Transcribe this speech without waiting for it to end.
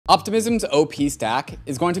Optimism's OP stack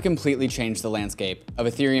is going to completely change the landscape of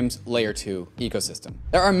Ethereum's Layer 2 ecosystem.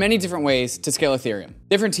 There are many different ways to scale Ethereum.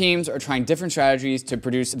 Different teams are trying different strategies to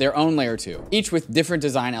produce their own Layer 2, each with different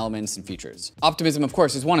design elements and features. Optimism, of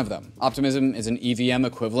course, is one of them. Optimism is an EVM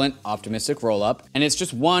equivalent optimistic rollup, and it's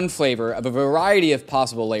just one flavor of a variety of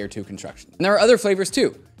possible Layer 2 constructions. And there are other flavors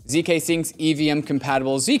too. ZK Sync's EVM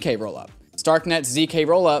compatible ZK rollup, Starknet's ZK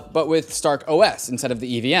rollup, but with Stark OS instead of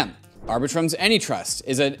the EVM. Arbitrum's AnyTrust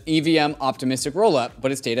is an EVM optimistic rollup,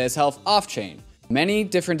 but its data is held off-chain. Many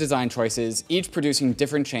different design choices, each producing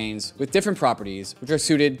different chains with different properties, which are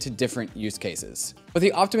suited to different use cases. But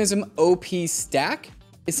the Optimism OP stack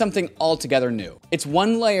is something altogether new. It's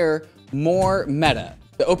one layer more meta.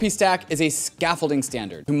 The OP stack is a scaffolding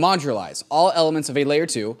standard to modularize all elements of a Layer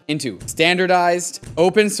 2 into standardized,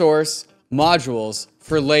 open source modules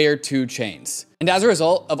for Layer 2 chains. And as a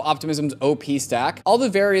result of Optimism's OP stack, all the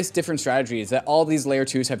various different strategies that all these Layer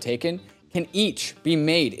 2s have taken can each be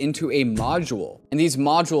made into a module. And these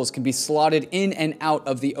modules can be slotted in and out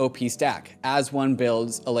of the OP stack as one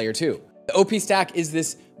builds a Layer 2. The OP stack is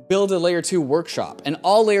this build a Layer 2 workshop, and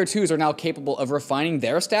all Layer 2s are now capable of refining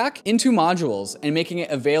their stack into modules and making it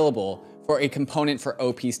available for a component for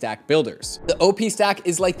OP stack builders. The OP stack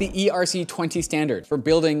is like the ERC20 standard for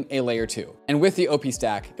building a Layer 2. And with the OP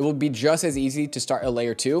stack, it will be just as easy to start a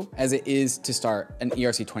Layer 2 as it is to start an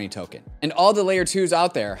ERC20 token. And all the Layer 2s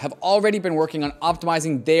out there have already been working on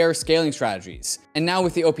optimizing their scaling strategies. And now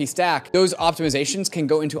with the OP stack, those optimizations can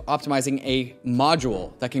go into optimizing a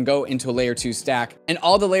module that can go into a Layer 2 stack. And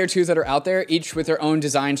all the Layer 2s that are out there, each with their own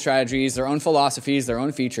design strategies, their own philosophies, their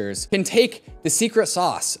own features, can take the secret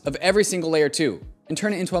sauce of every single Layer 2 and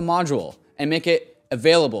turn it into a module and make it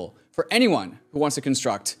available for anyone who wants to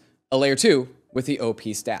construct a Layer 2 with the OP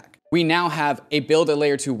stack. We now have a build a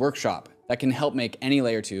Layer 2 workshop that can help make any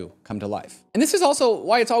Layer 2 come to life. And this is also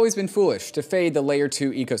why it's always been foolish to fade the Layer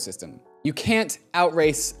 2 ecosystem. You can't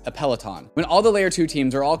outrace a peloton. When all the Layer 2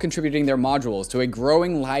 teams are all contributing their modules to a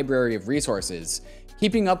growing library of resources,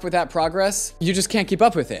 keeping up with that progress, you just can't keep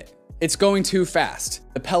up with it. It's going too fast.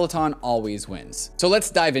 The peloton always wins. So let's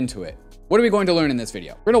dive into it. What are we going to learn in this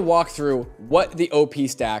video? We're gonna walk through what the OP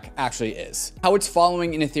stack actually is, how it's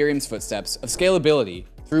following in Ethereum's footsteps of scalability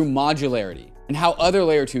through modularity, and how other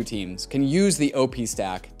Layer 2 teams can use the OP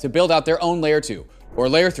stack to build out their own Layer 2, or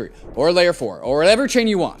Layer 3, or Layer 4, or whatever chain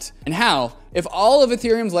you want. And how, if all of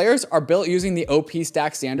Ethereum's layers are built using the OP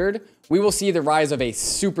stack standard, we will see the rise of a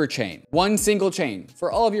super chain, one single chain for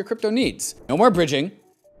all of your crypto needs. No more bridging,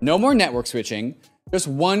 no more network switching, just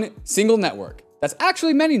one single network. That's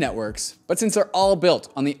actually many networks, but since they're all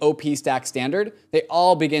built on the OP stack standard, they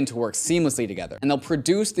all begin to work seamlessly together, and they'll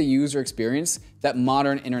produce the user experience that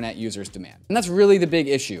modern internet users demand. And that's really the big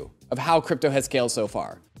issue of how crypto has scaled so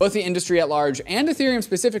far. Both the industry at large and Ethereum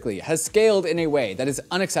specifically has scaled in a way that is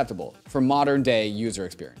unacceptable for modern day user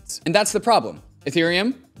experience. And that's the problem.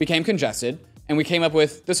 Ethereum became congested, and we came up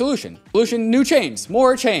with the solution. New chains,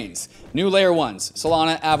 more chains, new Layer 1s,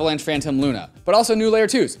 Solana, Avalanche, Phantom, Luna, but also new Layer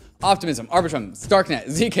 2s, Optimism, Arbitrum, Starknet,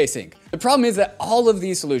 ZK Sync. The problem is that all of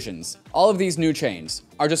these solutions, all of these new chains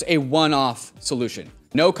are just a one-off solution.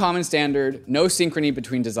 No common standard, no synchrony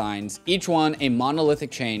between designs, each one a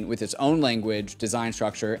monolithic chain with its own language, design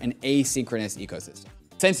structure, and asynchronous ecosystem.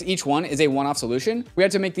 Since each one is a one-off solution, we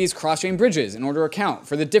had to make these cross-chain bridges in order to account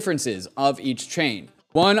for the differences of each chain.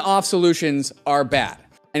 One-off solutions are bad,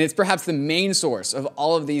 and it's perhaps the main source of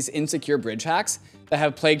all of these insecure bridge hacks that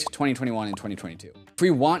have plagued 2021 and 2022. If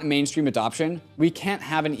we want mainstream adoption, we can't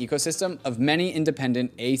have an ecosystem of many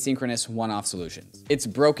independent asynchronous one-off solutions. It's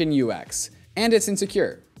broken UX, and it's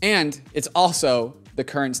insecure, and it's also the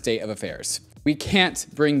current state of affairs. We can't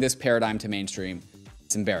bring this paradigm to mainstream.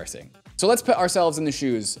 It's embarrassing. So let's put ourselves in the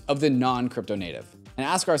shoes of the non-crypto native and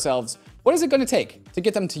ask ourselves, what is it going to take to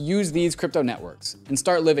get them to use these crypto networks and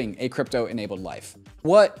start living a crypto-enabled life?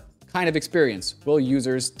 What kind of experience will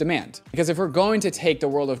users demand? Because if we're going to take the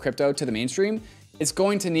world of crypto to the mainstream, it's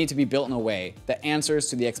going to need to be built in a way that answers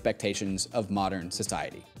to the expectations of modern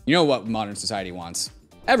society. You know what modern society wants?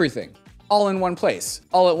 Everything, all in one place,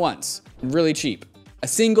 all at once, and really cheap. A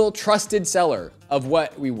single trusted seller of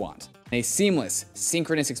what we want. A seamless,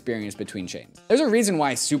 synchronous experience between chains. There's a reason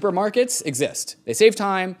why supermarkets exist. They save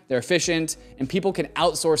time, they're efficient, and people can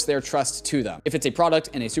outsource their trust to them. If it's a product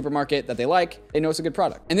in a supermarket that they like, they know it's a good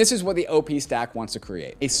product. And this is what the OP stack wants to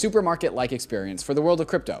create. A supermarket-like experience for the world of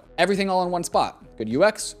crypto. Everything all in one spot. Good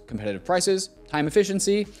UX, competitive prices, time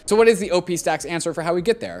efficiency. So what is the OP stack's answer for how we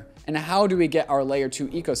get there? And how do we get our Layer 2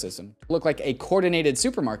 ecosystem to look like a coordinated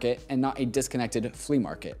supermarket and not a disconnected flea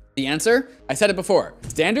market? The answer? I said it before.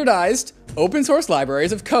 Standardized open source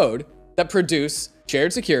libraries of code that produce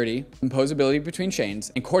shared security, composability between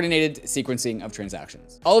chains, and coordinated sequencing of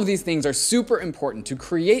transactions. All of these things are super important to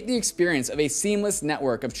create the experience of a seamless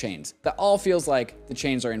network of chains that all feels like the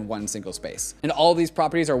chains are in one single space. And all of these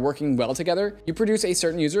properties are working well together, you produce a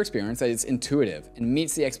certain user experience that is intuitive and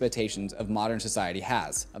meets the expectations of modern society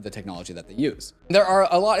has of the technology that they use. There are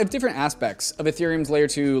a lot of different aspects of Ethereum's layer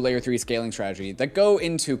 2, layer 3 scaling strategy that go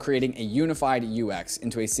into creating a unified UX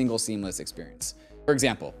into a single seamless experience. For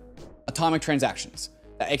example, atomic transactions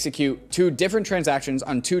that execute two different transactions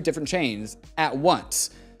on two different chains at once.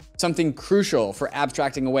 Something crucial for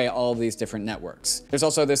abstracting away all of these different networks. There's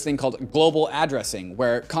also this thing called global addressing,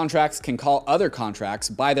 where contracts can call other contracts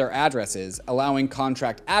by their addresses, allowing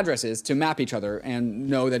contract addresses to map each other and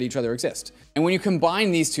know that each other exist. And when you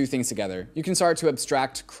combine these two things together, you can start to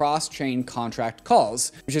abstract cross-chain contract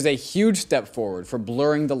calls, which is a huge step forward for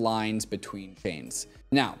blurring the lines between chains.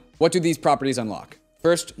 Now, what do these properties unlock?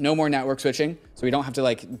 First, no more network switching, so we don't have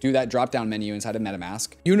to do that drop-down menu inside of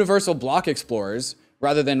MetaMask. Universal block explorers,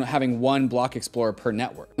 rather than having one block explorer per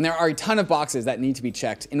network. And there are a ton of boxes that need to be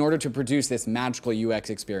checked in order to produce this magical UX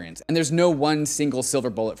experience. And there's no one single silver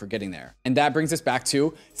bullet for getting there. And that brings us back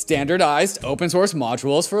to standardized open source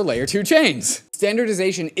modules for layer 2 chains.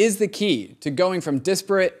 Standardization is the key to going from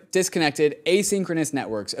disparate, disconnected, asynchronous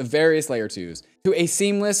networks of various layer 2s to a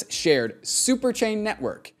seamless, shared superchain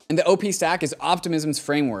network. And the OP stack is Optimism's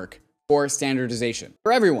framework for standardization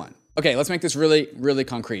for everyone. Okay, let's make this really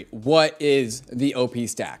concrete. What is the OP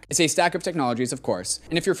stack? It's a stack of technologies, of course.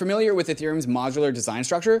 And if you're familiar with Ethereum's modular design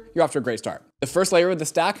structure, you're off to a great start. The first layer of the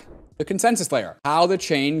stack, the consensus layer, how the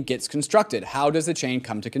chain gets constructed. How does the chain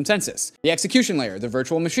come to consensus? The execution layer, the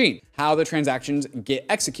virtual machine, how the transactions get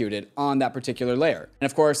executed on that particular layer. And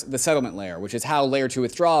of course, the settlement layer, which is how layer 2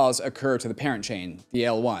 withdrawals occur to the parent chain, the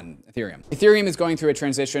L1, Ethereum. Ethereum is going through a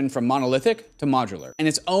transition from monolithic to modular, and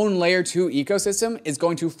its own layer 2 ecosystem is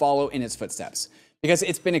going to follow in its footsteps, because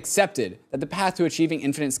it's been accepted that the path to achieving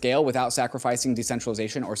infinite scale without sacrificing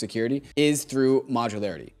decentralization or security is through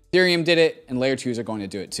modularity. Ethereum did it, and layer 2s are going to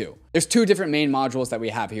do it too. There's two different main modules that we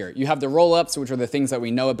have here. You have the rollups, which are the things that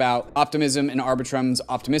we know about. Optimism and Arbitrum's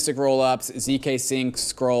optimistic rollups, ZK Sync,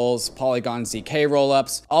 Scrolls, Polygon ZK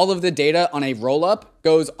rollups. All of the data on a rollup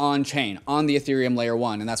goes on chain, on the Ethereum layer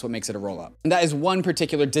 1, and that's what makes it a rollup. And that is one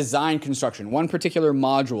particular design construction, one particular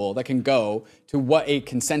module that can go to what a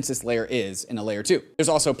consensus layer is in a layer 2. There's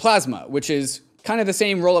also Plasma, which is kind of the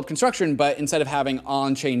same rollup construction, but instead of having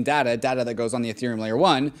on-chain data that goes on the Ethereum layer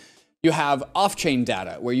 1, you have off-chain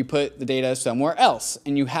data where you put the data somewhere else,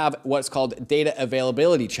 and you have what's called data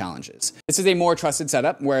availability challenges. This is a more trusted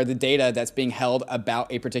setup where the data that's being held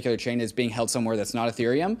about a particular chain is being held somewhere that's not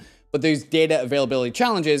Ethereum, but these data availability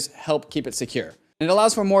challenges help keep it secure. And it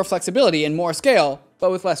allows for more flexibility and more scale, but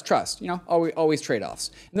with less trust. You know, always trade-offs.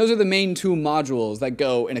 And those are the main two modules that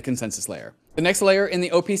go in a consensus layer. The next layer in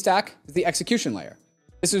the OP stack is the execution layer.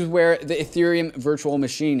 This is where the Ethereum virtual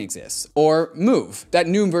machine exists, or Move, that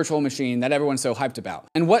new virtual machine that everyone's so hyped about.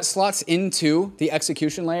 And what slots into the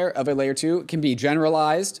execution layer of a layer 2 can be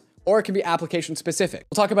generalized, or it can be application specific.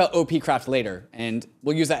 We'll talk about OP Craft later, and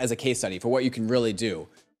we'll use that as a case study for what you can really do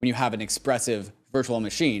when you have an expressive virtual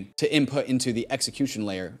machine to input into the execution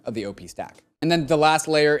layer of the OP stack. And then the last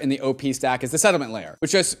layer in the OP stack is the settlement layer,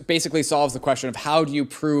 which just basically solves the question of how do you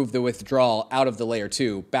prove the withdrawal out of the layer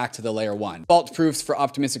 2 back to the layer 1. Vault proofs for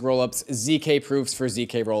optimistic rollups, ZK proofs for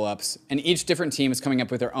ZK rollups, and each different team is coming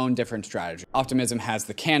up with their own different strategy. Optimism has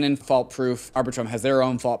the Canon fault proof, Arbitrum has their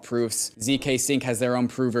own fault proofs, ZK Sync has their own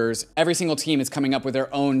provers. Every single team is coming up with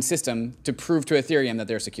their own system to prove to Ethereum that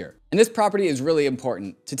they're secure. And this property is really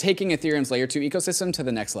important to taking Ethereum's layer 2 ecosystem to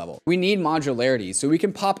the next level. We need modularity so we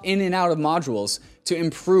can pop in and out of modules to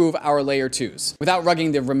improve our layer 2s without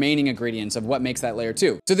rugging the remaining ingredients of what makes that layer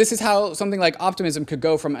 2. So this is how something like Optimism could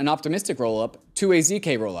go from an optimistic rollup to a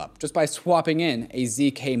ZK rollup, just by swapping in a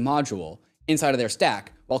ZK module inside of their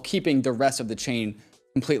stack while keeping the rest of the chain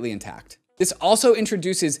completely intact. This also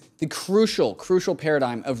introduces the crucial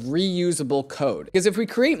paradigm of reusable code. Because if we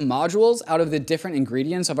create modules out of the different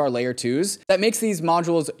ingredients of our layer 2s, that makes these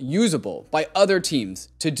modules usable by other teams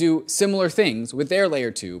to do similar things with their layer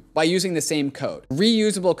 2 by using the same code.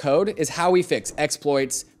 Reusable code is how we fix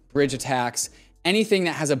exploits, bridge attacks, anything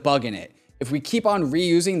that has a bug in it. If we keep on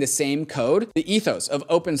reusing the same code, the ethos of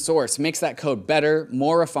open source makes that code better,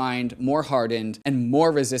 more refined, more hardened, and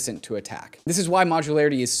more resistant to attack. This is why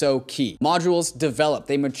modularity is so key. Modules develop,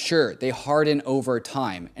 they mature, they harden over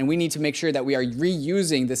time, and we need to make sure that we are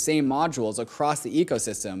reusing the same modules across the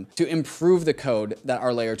ecosystem to improve the code that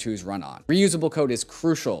our layer 2s run on. Reusable code is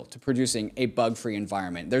crucial to producing a bug-free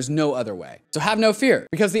environment. There's no other way. So have no fear,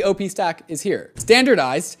 because the OP stack is here.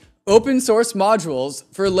 Standardized, open source modules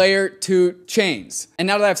for layer 2 chains. And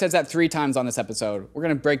now that I've said that 3 times on this episode, we're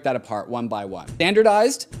gonna break that apart one by one.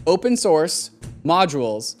 Standardized open source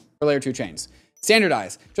modules for layer 2 chains.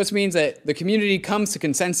 Standardized just means that the community comes to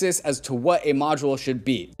consensus as to what a module should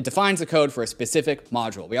be. It defines the code for a specific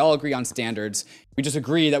module. We all agree on standards. We just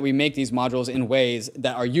agree that we make these modules in ways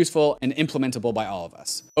that are useful and implementable by all of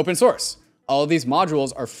us. Open source. All of these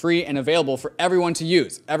modules are free and available for everyone to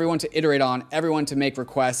use, everyone to iterate on, everyone to make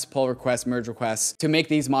requests, pull requests, merge requests, to make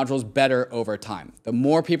these modules better over time. The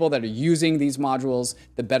more people that are using these modules,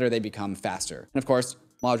 the better they become faster. And of course,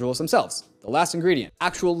 modules themselves. The last ingredient,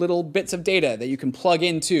 actual little bits of data that you can plug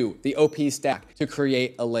into the OP stack to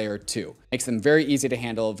create a layer 2. Makes them very easy to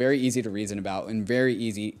handle, very easy to reason about, and very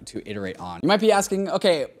easy to iterate on. You might be asking,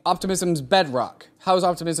 okay, Optimism's Bedrock. How is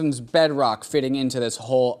Optimism's Bedrock fitting into this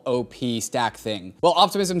whole OP stack thing? Well,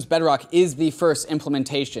 Optimism's Bedrock is the first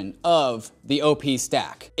implementation of the OP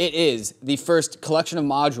stack. It is the first collection of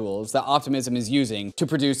modules that Optimism is using to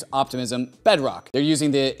produce Optimism Bedrock. They're using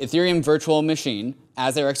the Ethereum virtual machine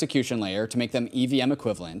as their execution layer to make them EVM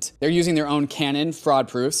equivalent. They're using their own canon fraud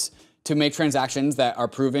proofs to make transactions that are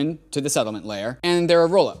proven to the settlement layer. And they're a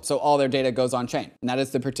rollup, so all their data goes on chain. And that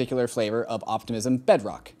is the particular flavor of Optimism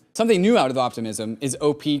Bedrock. Something new out of Optimism is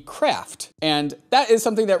OP Craft. And that is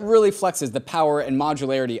something that really flexes the power and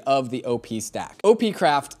modularity of the OP stack. OP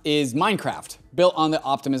Craft is Minecraft, built on the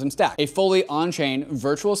Optimism stack, a fully on-chain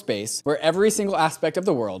virtual space where every single aspect of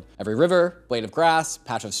the world, every river, blade of grass,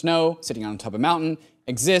 patch of snow, sitting on top of a mountain,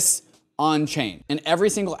 exists on-chain. And every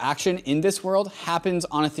single action in this world happens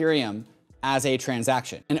on Ethereum as a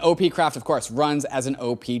transaction. And OP Craft, of course, runs as an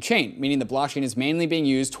OP chain, meaning the blockchain is mainly being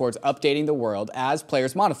used towards updating the world as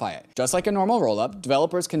players modify it. Just like a normal rollup,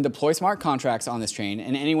 developers can deploy smart contracts on this chain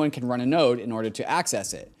and anyone can run a node in order to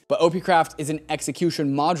access it. But OP Craft is an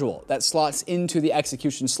execution module that slots into the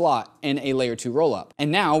execution slot in a layer 2 rollup.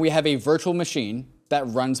 And now we have a virtual machine that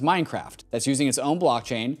runs Minecraft, that's using its own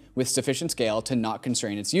blockchain with sufficient scale to not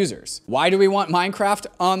constrain its users. Why do we want Minecraft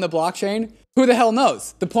on the blockchain? Who the hell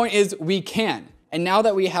knows? The point is we can. And now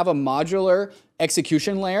that we have a modular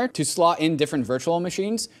execution layer to slot in different virtual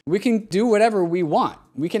machines, we can do whatever we want.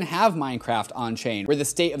 We can have Minecraft on chain, where the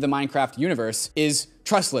state of the Minecraft universe is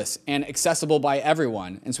trustless and accessible by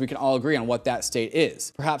everyone, and so we can all agree on what that state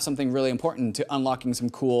is. Perhaps something really important to unlocking some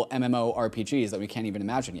cool MMORPGs that we can't even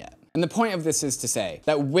imagine yet. And the point of this is to say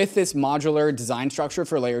that with this modular design structure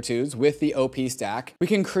for layer 2s, with the OP stack, we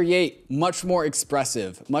can create much more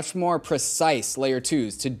expressive, much more precise layer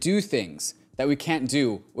 2s to do things that we can't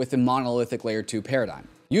do with the monolithic layer 2 paradigm.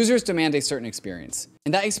 Users demand a certain experience,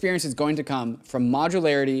 and that experience is going to come from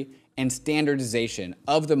modularity and standardization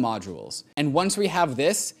of the modules. And once we have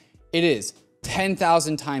this, it is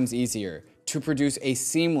 10,000 times easier to produce a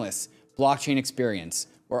seamless blockchain experience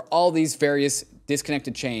where all these various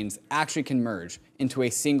disconnected chains actually can merge into a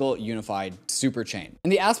single unified super chain.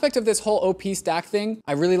 And the aspect of this whole OP stack thing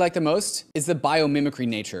I really like the most is the biomimicry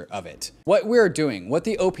nature of it. What we're doing, what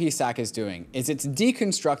the OP stack is doing, is it's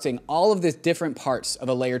deconstructing all of the different parts of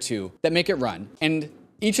a layer 2 that make it run. And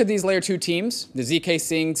each of these layer 2 teams, the ZK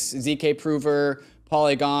Syncs, ZK Prover,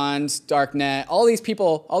 Polygons, Darknet, all these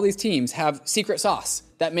people, all these teams have secret sauce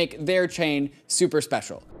that make their chain super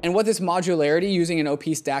special. And what this modularity using an OP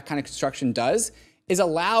stack kind of construction does is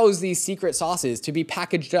allows these secret sauces to be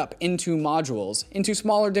packaged up into modules, into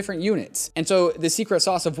smaller different units. And so the secret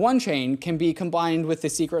sauce of one chain can be combined with the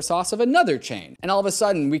secret sauce of another chain. And all of a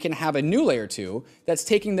sudden we can have a new layer 2 that's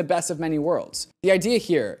taking the best of many worlds. The idea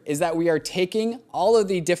here is that we are taking all of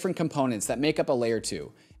the different components that make up a layer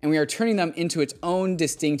 2 and we are turning them into its own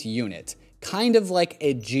distinct unit, kind of like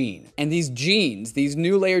a gene. And these genes, these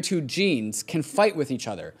new layer 2 genes, can fight with each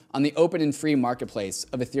other on the open and free marketplace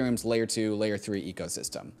of Ethereum's layer 2, layer 3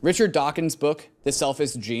 ecosystem. Richard Dawkins' book, The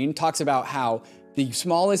Selfish Gene, talks about how the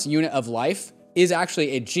smallest unit of life is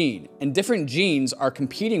actually a gene, and different genes are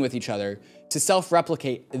competing with each other to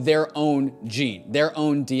self-replicate their own gene, their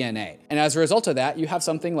own DNA. And as a result of that, you have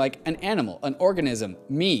something like an animal, an organism,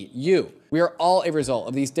 me, you. We are all a result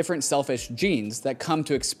of these different selfish genes that come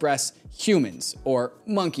to express humans, or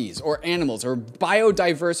monkeys, or animals, or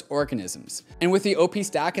biodiverse organisms. And with the OP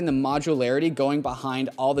stack and the modularity going behind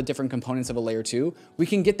all the different components of a layer 2, we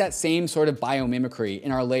can get that same sort of biomimicry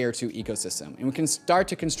in our layer 2 ecosystem. And we can start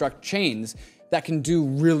to construct chains that can do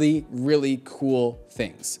really, really cool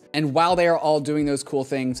things. And while they are all doing those cool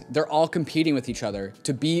things, they're all competing with each other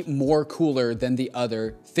to be more cooler than the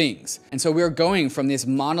other things. And so we're going from this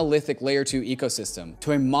monolithic layer 2 ecosystem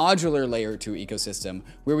to a modular layer 2 ecosystem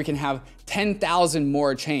where we can have 10,000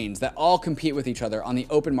 more chains that all compete with each other on the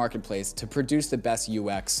open marketplace to produce the best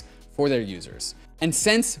UX for their users. And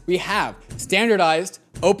since we have standardized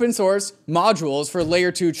open source modules for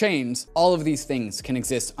layer 2 chains, all of these things can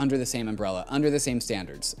exist under the same umbrella, under the same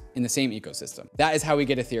standards, in the same ecosystem. That is how we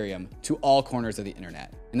get Ethereum to all corners of the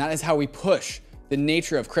internet. And that is how we push the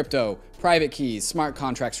nature of crypto, private keys, smart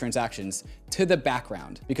contracts, transactions to the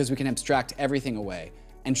background, because we can abstract everything away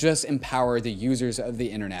and just empower the users of the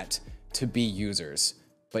internet to be users.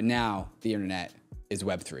 But now the internet is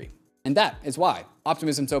Web3. And that is why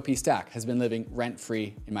Optimism's OP stack has been living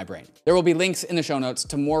rent-free in my brain. There will be links in the show notes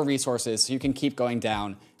to more resources so you can keep going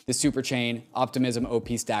down the Superchain Optimism OP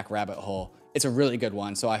stack rabbit hole. It's a really good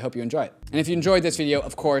one, so I hope you enjoy it. And if you enjoyed this video,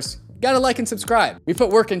 of course, gotta like and subscribe. We put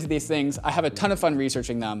work into these things. I have a ton of fun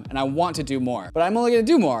researching them, and I want to do more. But I'm only gonna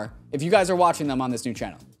do more if you guys are watching them on this new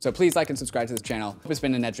channel. So please like and subscribe to this channel. It's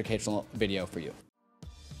been an educational video for you.